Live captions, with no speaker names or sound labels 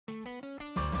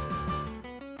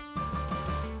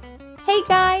Hey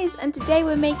guys, and today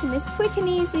we're making this quick and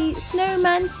easy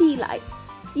snowman tea light.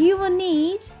 You will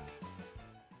need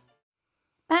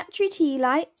battery tea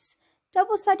lights,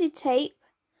 double-sided tape,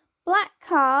 black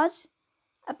card,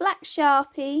 a black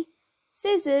sharpie,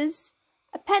 scissors,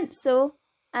 a pencil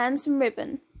and some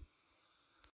ribbon.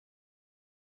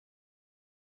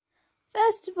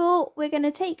 First of all, we're going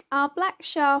to take our black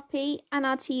sharpie and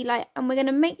our tea light, and we're going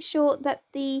to make sure that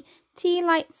the tea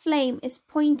light flame is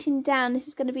pointing down. This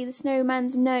is going to be the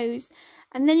snowman's nose,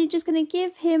 and then you're just going to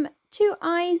give him 2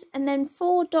 eyes and then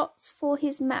 4 dots for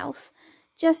his mouth,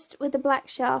 just with the black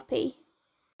sharpie.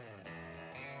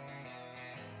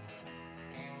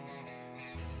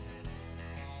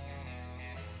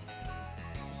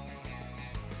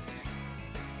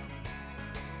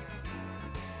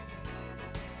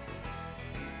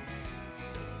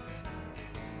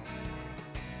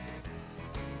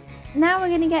 Now we're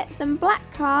going to get some black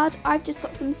card. I've just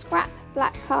got some scrap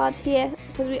black card here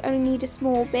because we only need a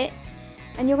small bit.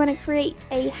 And you're going to create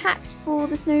a hat for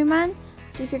the snowman.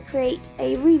 So you could create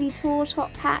a really tall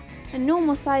top hat, a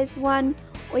normal size one,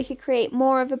 or you could create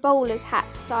more of a bowler's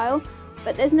hat style.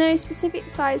 But there's no specific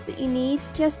size that you need,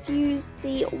 just use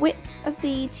the width of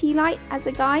the tea light as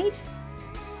a guide.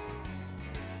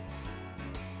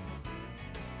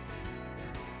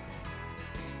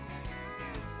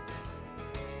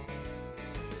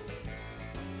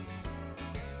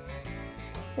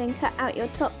 Then cut out your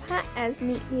top hat as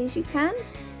neatly as you can.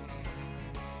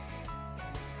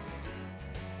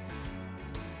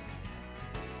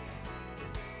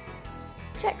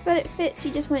 Check that it fits,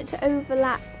 you just want it to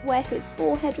overlap where his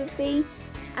forehead would be,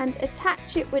 and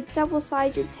attach it with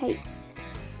double-sided tape.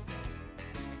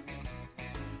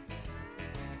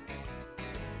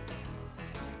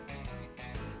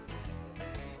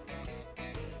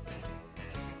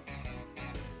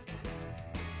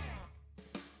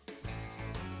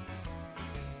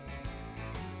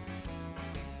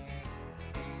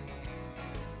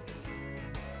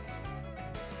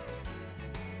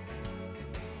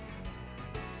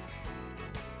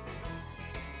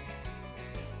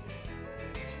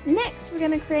 Next, we're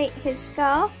going to create his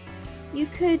scarf. You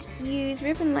could use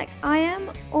ribbon like I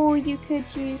am, or you could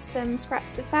use some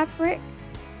scraps of fabric.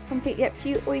 It's completely up to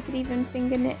you, or you could even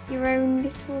finger knit your own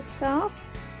little scarf.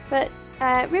 But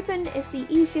ribbon is the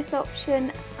easiest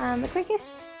option and the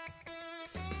quickest.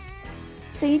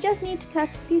 So you just need to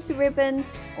cut a piece of ribbon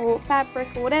or fabric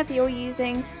or whatever you're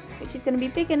using, which is going to be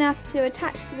big enough to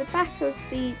attach to the back of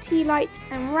the tea light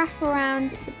and wrap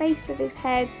around the base of his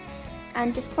head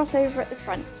and just cross over at the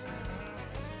front.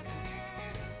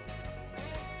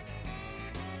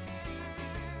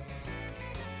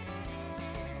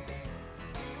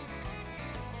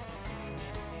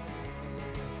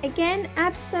 Again,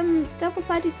 add some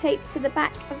double-sided tape to the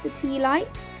back of the tea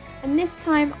light, and this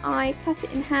time I cut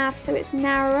it in half so it's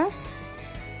narrower.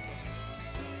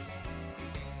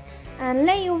 And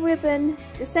lay your ribbon,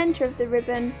 the centre of the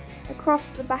ribbon, across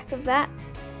the back of that.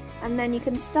 And then you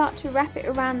can start to wrap it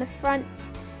around the front,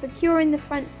 securing the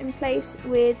front in place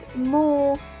with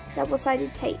more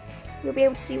double-sided tape. You'll be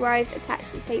able to see where I've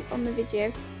attached the tape on the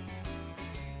video.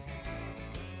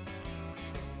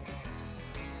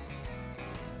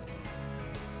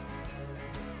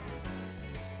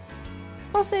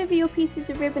 Cross over your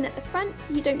pieces of ribbon at the front,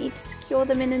 so you don't need to secure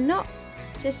them in a knot.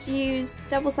 Just use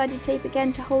double-sided tape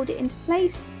again to hold it into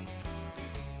place.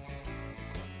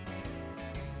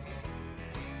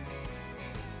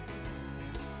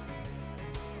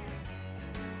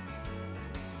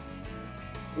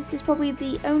 This is probably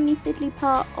the only fiddly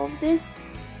part of this,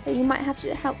 so you might have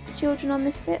to help the children on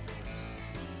this bit.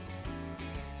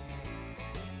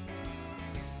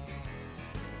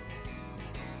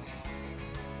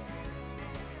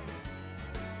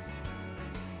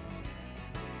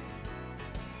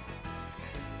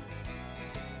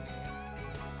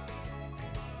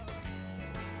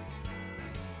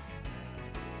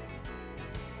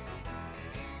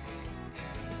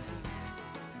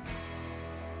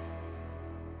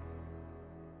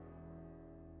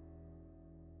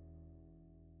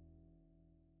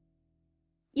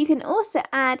 You can also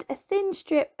add a thin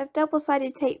strip of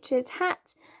double-sided tape to his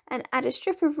hat and add a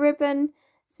strip of ribbon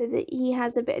so that he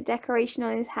has a bit of decoration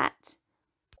on his hat.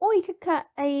 Or you could cut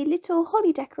a little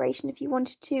holly decoration if you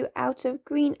wanted to out of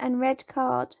green and red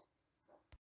card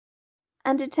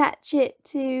and attach it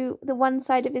to the one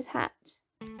side of his hat.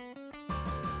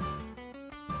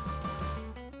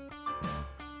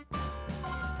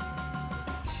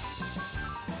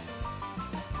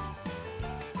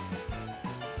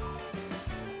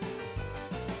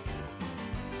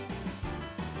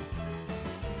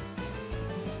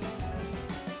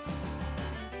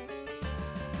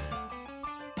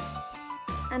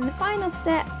 And the final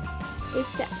step is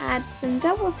to add some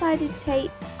double-sided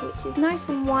tape, which is nice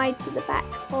and wide, to the back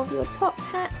of your top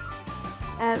hat.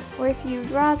 Or if you'd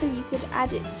rather, you could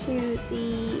add it to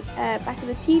the back of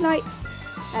the tea light,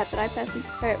 but I personally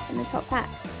prefer it from the top hat.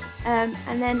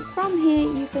 And then from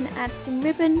here you can add some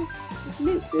ribbon. Just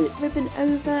loop the ribbon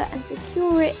over and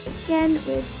secure it again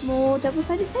with more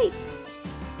double-sided tape.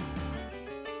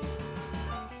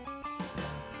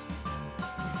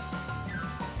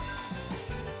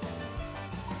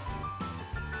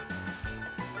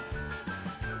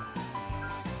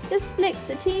 Just flick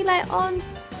the tea light on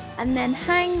and then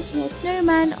hang your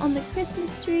snowman on the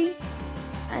Christmas tree,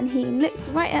 and he looks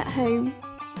right at home.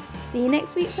 See you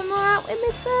next week for more Out with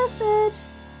Miss Burford.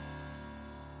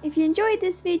 If you enjoyed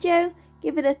this video,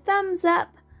 give it a thumbs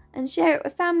up and share it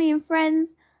with family and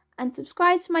friends, and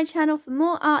subscribe to my channel for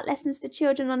more art lessons for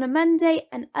children on a Monday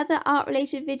and other art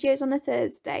related videos on a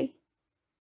Thursday.